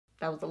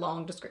That was a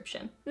long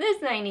description.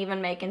 This ain't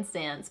even making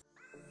sense.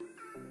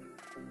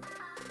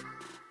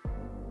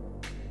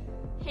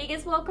 Hey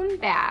guys, welcome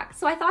back.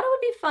 So I thought it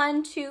would be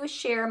fun to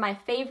share my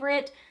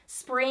favorite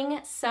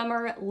spring,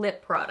 summer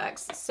lip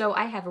products. So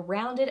I have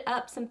rounded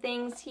up some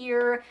things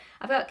here.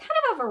 I've got kind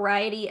of a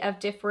variety of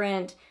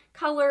different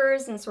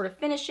colors and sort of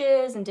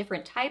finishes and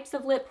different types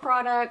of lip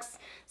products.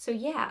 So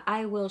yeah,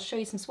 I will show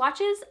you some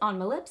swatches on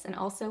my lips and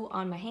also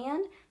on my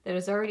hand that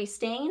is already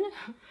stained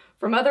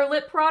from other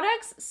lip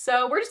products.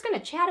 So we're just gonna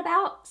chat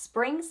about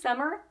spring,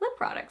 summer lip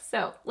products.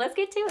 So let's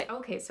get to it.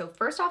 Okay, so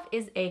first off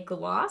is a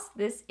gloss.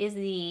 This is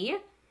the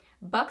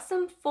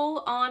Buxom Full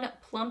On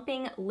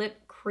Plumping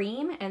Lip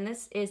Cream, and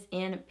this is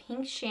in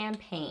Pink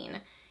Champagne.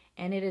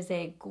 And it is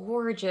a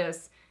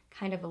gorgeous,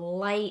 kind of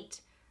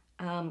light,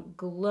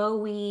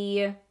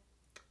 glowy,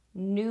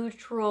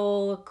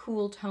 neutral,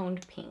 cool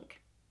toned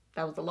pink.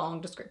 That was a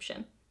long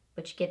description,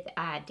 but you get the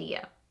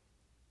idea.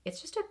 It's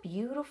just a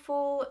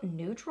beautiful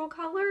neutral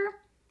color,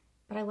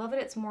 but I love it.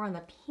 It's more on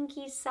the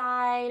pinky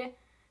side.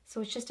 So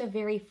it's just a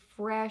very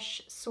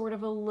fresh sort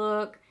of a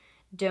look.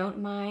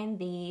 Don't mind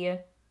the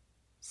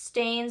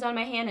stains on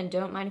my hand, and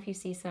don't mind if you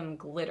see some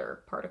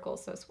glitter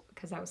particles, so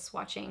because I was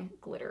swatching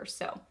glitter.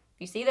 So if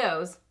you see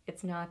those,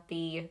 it's not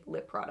the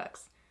lip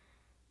products.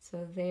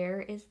 So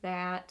there is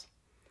that.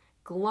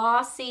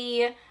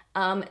 Glossy.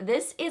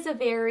 This is a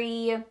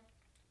very,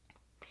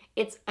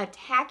 it's a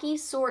tacky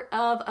sort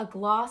of a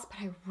gloss, but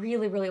I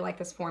really, really like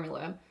this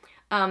formula.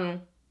 I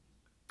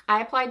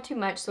applied too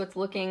much, so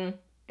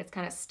it's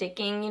kind of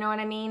sticking, you know what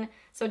I mean?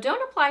 So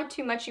don't apply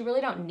too much. You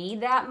really don't need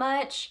that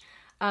much.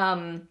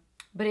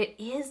 But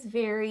it is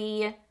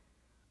very,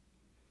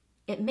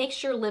 it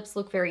makes your lips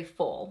look very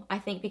full. I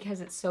think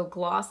because it's so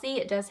glossy,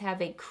 it does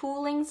have a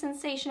cooling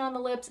sensation on the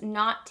lips,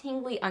 not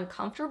tingly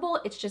uncomfortable.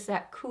 It's just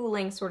that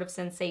cooling sort of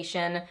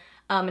sensation,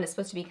 and it's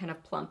supposed to be kind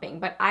of plumping.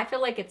 But I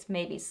feel like it's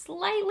maybe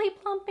slightly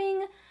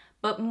plumping,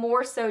 but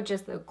more so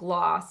just the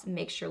gloss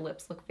makes your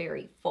lips look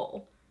very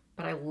full.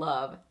 But I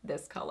love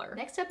this color.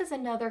 Next up is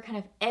another kind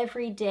of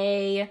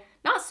everyday,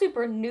 not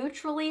super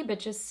neutrally, but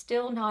just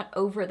still not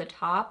over the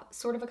top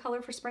sort of a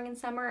color for spring and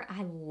summer.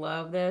 I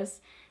love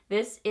this.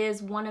 This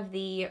is one of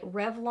the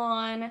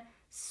Revlon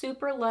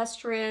Super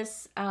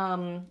Lustrous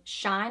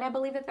Shine, I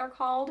believe that they're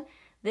called.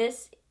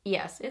 This,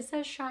 yes, it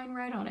says Shine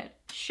right on it.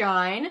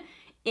 Shine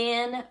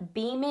in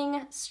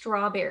Beaming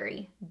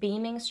Strawberry.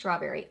 Beaming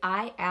Strawberry.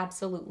 I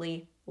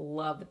absolutely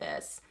love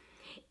this.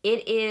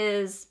 It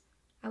is,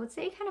 I would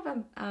say kind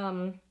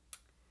of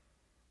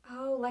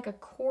a, like a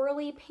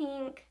corally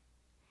pink.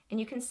 And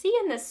you can see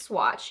in this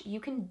swatch, you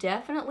can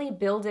definitely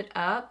build it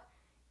up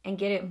and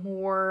get it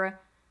more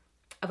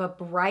of a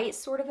bright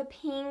sort of a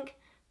pink,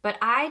 but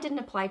I didn't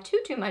apply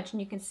too much, and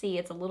you can see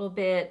it's a little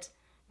bit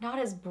not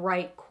as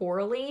bright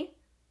corally,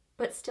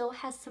 but still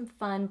has some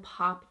fun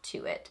pop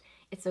to it.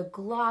 It's a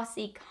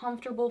glossy,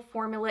 comfortable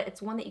formula.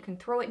 It's one that you can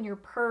throw it in your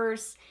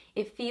purse.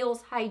 It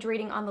feels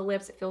hydrating on the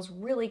lips. It feels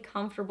really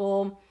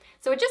comfortable.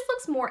 So it just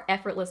looks more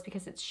effortless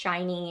because it's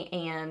shiny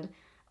and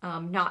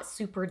not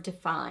super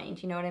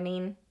defined, you know what I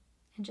mean?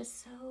 And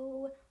just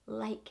so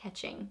light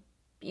catching.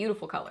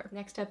 Beautiful color.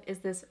 Next up is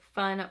this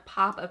fun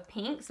pop of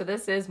pink. So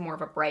this is more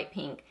of a bright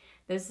pink.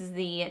 This is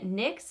the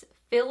NYX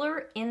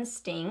Filler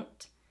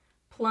Instinct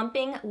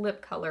Plumping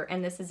Lip Color,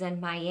 and this is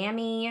in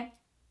Miami,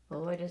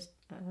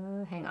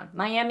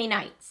 Miami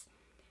Nights.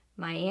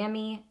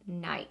 Miami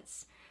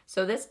Nights.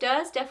 So this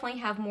does definitely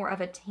have more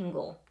of a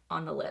tingle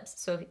on the lips.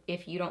 So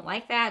if you don't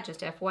like that, just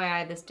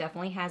FYI, this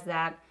definitely has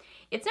that.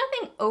 It's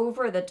nothing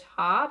over the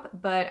top,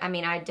 but I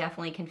mean, I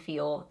definitely can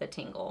feel the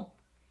tingle.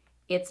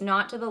 It's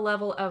not to the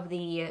level of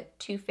the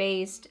Too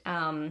Faced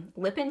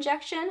lip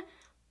injection,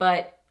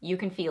 but you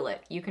can feel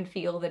it. You can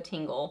feel the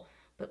tingle.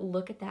 But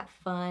look at that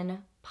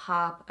fun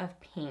pop of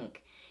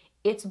pink.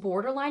 It's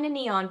borderline a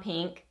neon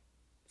pink.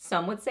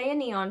 Some would say a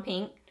neon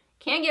pink.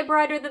 Can't get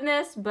brighter than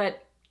this,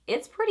 but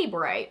it's pretty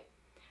bright.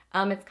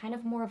 It's kind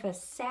of more of a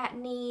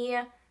satiny,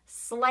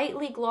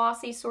 slightly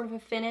glossy sort of a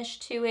finish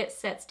to it.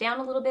 Sets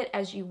down a little bit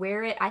as you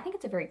wear it. I think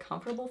it's a very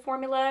comfortable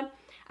formula.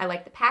 I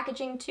like the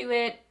packaging to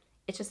it.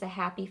 It's just a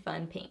happy,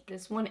 fun pink.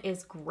 This one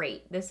is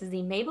great. This is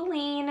the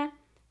Maybelline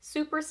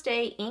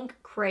Superstay Ink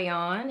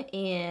Crayon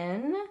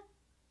in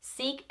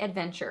Seek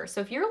Adventure. So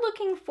if you're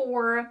looking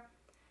for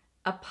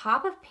a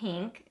pop of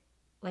pink,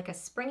 like a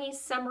springy,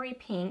 summery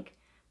pink,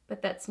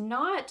 but that's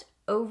not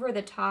over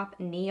the top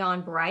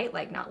neon bright,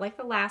 like not like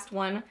the last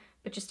one,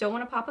 but you still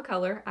want to pop a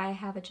color. I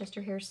have Adjust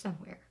Your Hair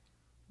somewhere.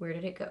 Where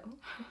did it go?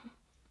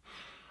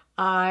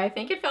 I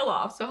think it fell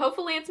off, so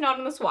hopefully it's not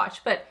in the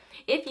swatch. But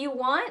if you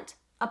want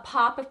a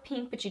pop of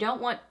pink, but you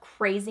don't want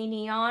crazy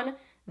neon,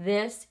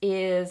 this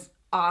is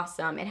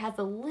awesome. It has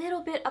a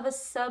little bit of a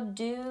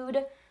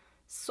subdued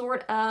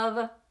sort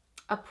of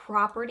a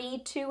property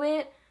to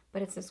it,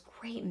 but it's this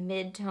great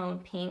mid-tone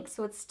pink,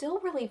 so it's still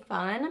really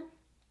fun.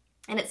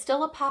 And it's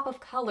still a pop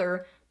of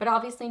color, but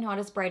obviously not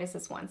as bright as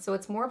this one. So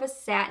it's more of a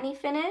satiny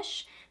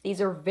finish.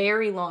 These are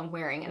very long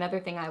wearing.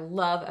 Another thing I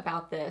love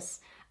about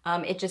this,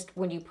 it just,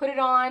 when you put it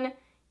on,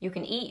 You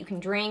can eat, you can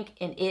drink,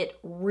 and it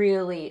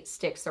really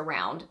sticks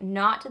around.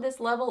 Not to this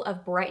level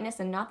of brightness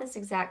and not this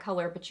exact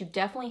color, but you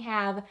definitely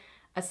have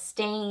a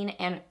stain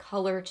and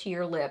color to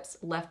your lips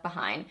left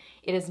behind.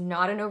 It is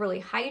not an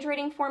overly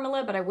hydrating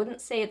formula, but I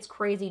wouldn't say it's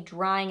crazy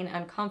drying and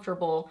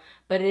uncomfortable,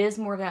 but it is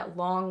more of that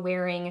long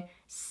wearing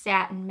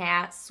satin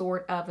matte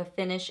sort of a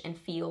finish and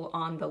feel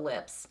on the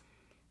lips.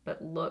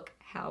 But look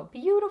how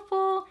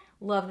beautiful.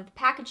 Love that the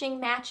packaging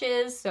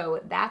matches, so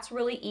that's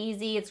really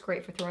easy. It's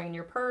great for throwing in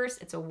your purse.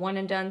 It's a one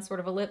and done sort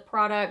of a lip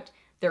product.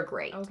 They're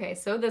great. Okay,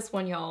 so this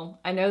one, y'all.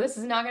 I know this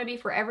is not gonna be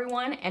for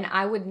everyone, and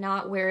I would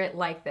not wear it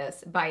like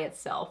this by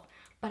itself,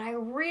 but I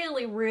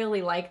really,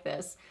 really like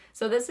this.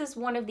 So this is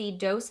one of the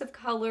Dose of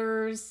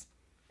Colors.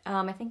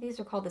 I think these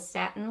are called the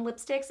satin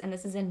lipsticks, and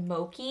this is in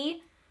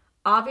Mochi.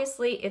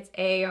 Obviously, it's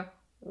a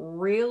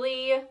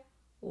really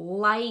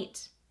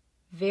light,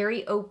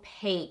 very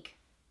opaque,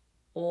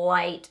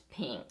 light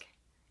pink.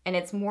 And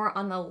it's more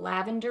on the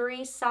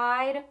lavendery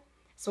side.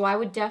 So I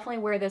would definitely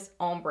wear this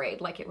ombre.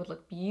 Like, it would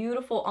look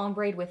beautiful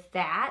ombre with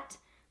that.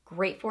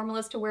 Great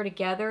formulas to wear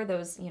together.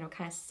 Those, you know,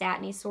 kind of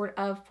satiny sort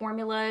of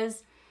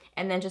formulas.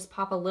 And then just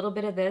pop a little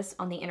bit of this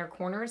on the inner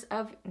corners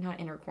of, not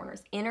inner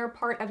corners, inner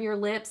part of your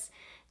lips,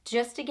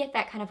 just to get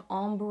that kind of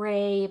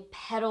ombre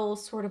petal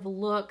sort of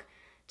look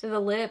to the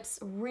lips.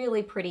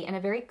 Really pretty and a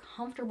very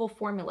comfortable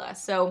formula.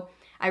 So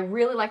I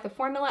really like the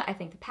formula. I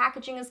think the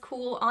packaging is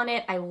cool on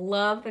it. I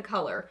love the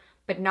color,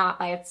 but not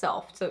by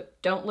itself. So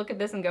don't look at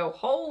this and go,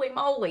 holy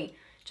moly.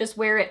 Just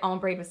wear it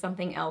ombre with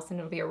something else and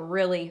it'll be a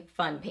really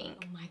fun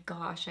pink. Oh my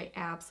gosh, I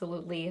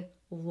absolutely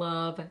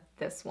love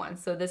this one.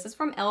 So this is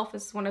from e.l.f.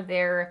 This is one of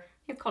their,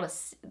 I think it's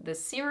called the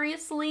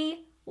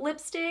Seriously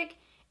lipstick.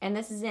 And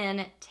this is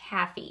in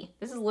Taffy.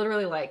 This is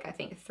literally like, I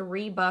think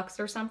 $3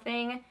 or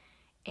something.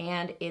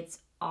 And it's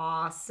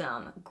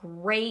awesome.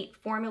 Great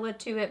formula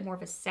to it, more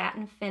of a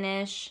satin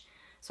finish.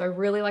 So I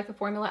really like the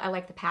formula. I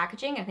like the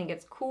packaging. I think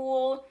it's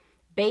cool,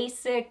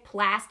 basic,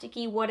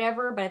 plasticky,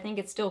 whatever, but I think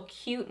it's still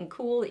cute and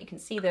cool that you can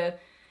see the,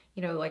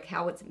 you know, like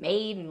how it's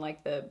made and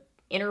like the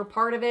inner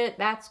part of it.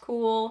 That's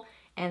cool.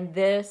 And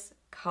this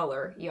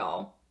color,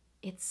 y'all,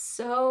 it's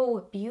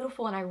so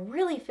beautiful and I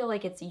really feel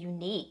like it's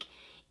unique.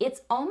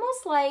 It's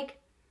almost like,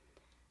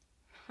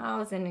 I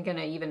wasn't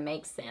gonna even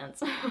make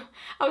sense. I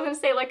was gonna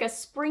say like a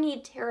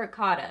springy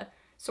terracotta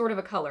sort of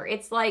a color.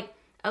 It's like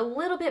a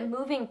little bit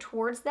moving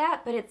towards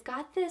that, but it's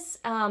got this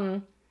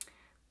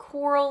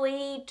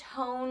corally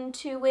tone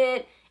to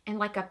it and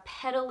like a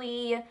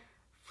petally,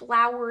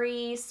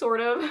 flowery sort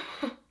of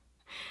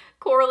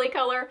corally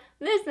color.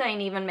 This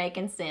ain't even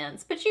making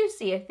sense, but you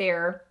see it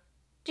there.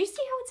 Do you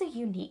see how it's a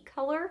unique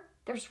color?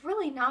 There's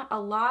really not a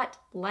lot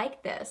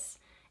like this.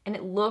 And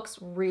it looks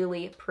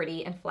really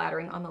pretty and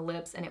flattering on the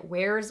lips and it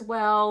wears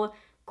well.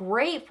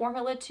 Great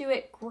formula to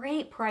it,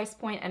 great price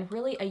point, and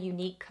really a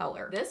unique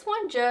color. This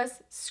one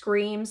just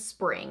screams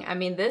spring. I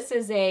mean, this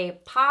is a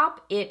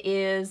pop, it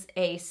is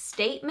a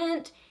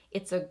statement,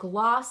 it's a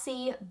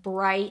glossy,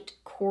 bright,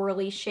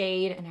 corally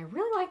shade, and I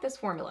really like this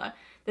formula.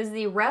 This is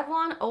the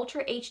Revlon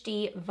Ultra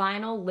HD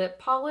Vinyl Lip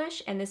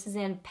Polish, and this is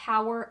in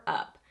Power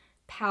Up.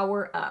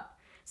 Power Up.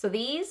 So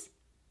these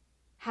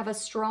have a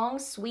strong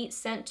sweet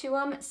scent to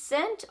them.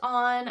 Scent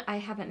on, I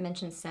haven't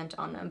mentioned scent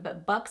on them,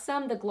 but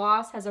Buxom, the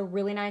gloss, has a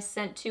really nice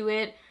scent to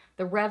it.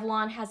 The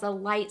Revlon has a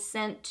light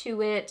scent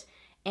to it.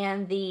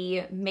 And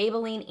the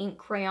Maybelline Ink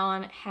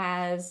Crayon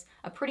has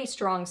a pretty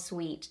strong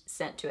sweet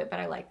scent to it, but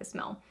I like the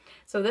smell.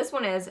 So this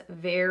one is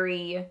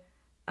very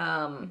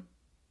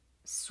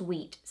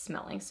sweet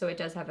smelling. So it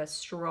does have a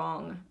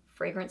strong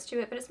fragrance to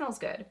it, but it smells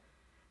good.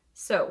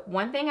 So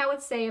one thing I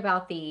would say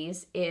about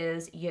these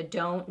is you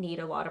don't need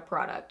a lot of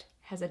product.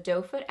 Has a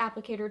doe foot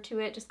applicator to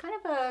it, just kind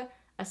of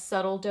a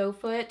subtle doe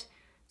foot.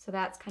 So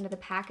that's kind of the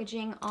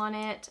packaging on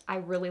it. I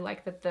really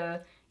like that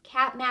the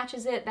cap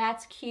matches it.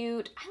 That's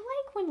cute. I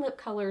like when lip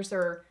colors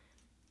are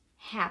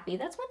happy.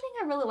 That's one thing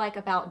I really like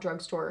about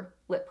drugstore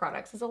lip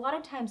products is a lot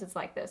of times it's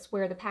like this,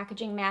 where the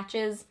packaging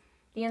matches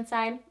the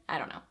inside. I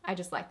don't know. I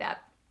just like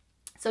that.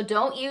 So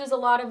don't use a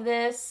lot of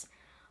this,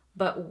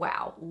 but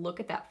wow,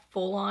 look at that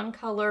full-on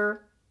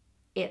color.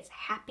 It's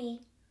happy.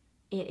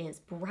 It is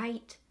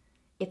bright.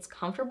 It's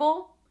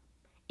comfortable.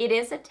 It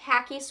is a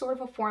tacky sort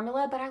of a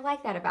formula, but I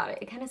like that about it.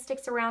 It kind of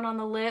sticks around on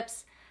the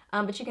lips,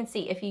 but you can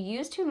see if you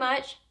use too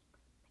much,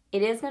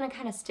 it is going to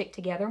kind of stick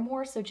together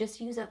more. So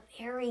just use a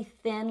very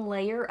thin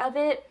layer of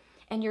it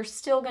and you're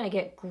still going to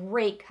get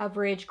great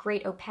coverage,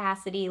 great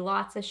opacity,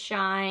 lots of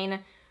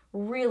shine.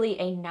 Really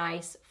a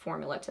nice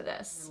formula to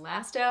this. And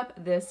last up,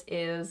 this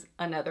is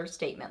another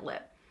statement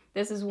lip.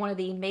 This is one of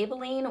the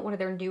Maybelline, one of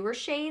their newer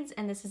shades,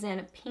 and this is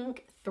in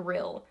Pink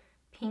Thrill.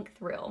 Pink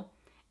Thrill.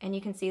 And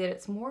you can see that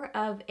it's more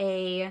of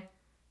a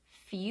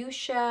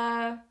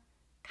fuchsia,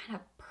 kind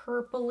of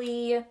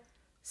purpley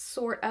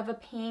sort of a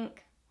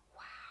pink.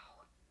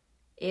 Wow,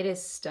 it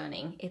is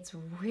stunning. It's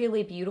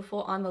really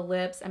beautiful on the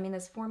lips. I mean,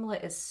 this formula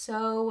is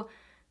so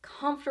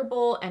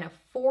comfortable and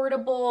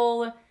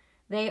affordable.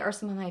 They are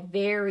some of my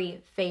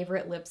very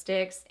favorite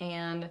lipsticks,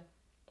 and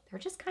they're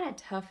just kind of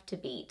tough to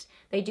beat.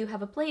 They do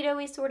have a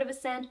Play-Doh-y sort of a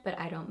scent, but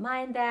I don't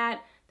mind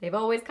that. They've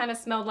always kind of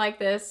smelled like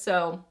this,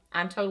 so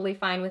I'm totally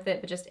fine with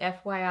it, but just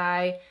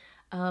FYI.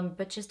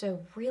 But just a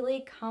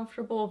really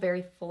comfortable,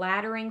 very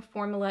flattering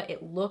formula.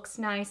 It looks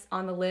nice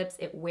on the lips,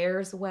 it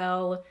wears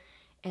well,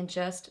 and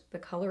just the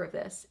color of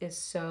this is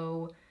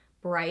so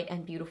bright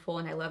and beautiful,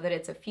 and I love that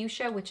it's a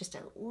fuchsia with just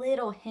a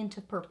little hint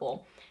of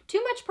purple.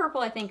 Too much purple,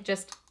 I think,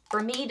 just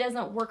for me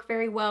doesn't work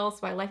very well,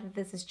 so I like that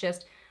this is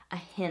just a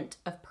hint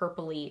of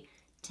purpley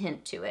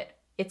tint to it.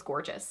 It's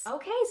gorgeous.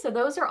 Okay, so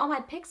those are all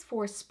my picks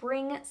for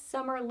spring,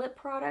 summer lip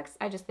products.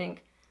 I just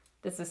think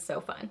this is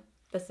so fun.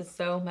 This is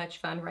so much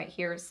fun right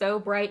here. So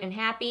bright and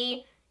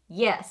happy.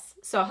 Yes.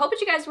 So I hope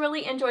that you guys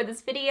really enjoyed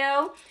this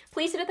video.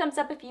 Please hit a thumbs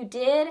up if you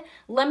did.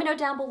 Let me know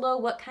down below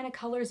what kind of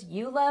colors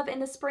you love in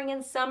the spring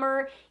and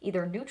summer,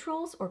 either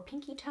neutrals or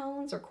pinky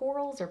tones or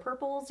corals or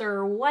purples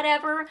or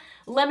whatever.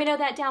 Let me know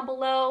that down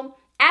below.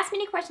 Ask me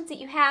any questions that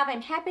you have.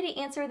 I'm happy to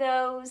answer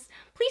those.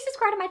 Please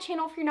subscribe to my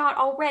channel if you're not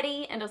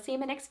already, and I'll see you in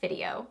my next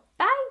video.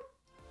 Bye.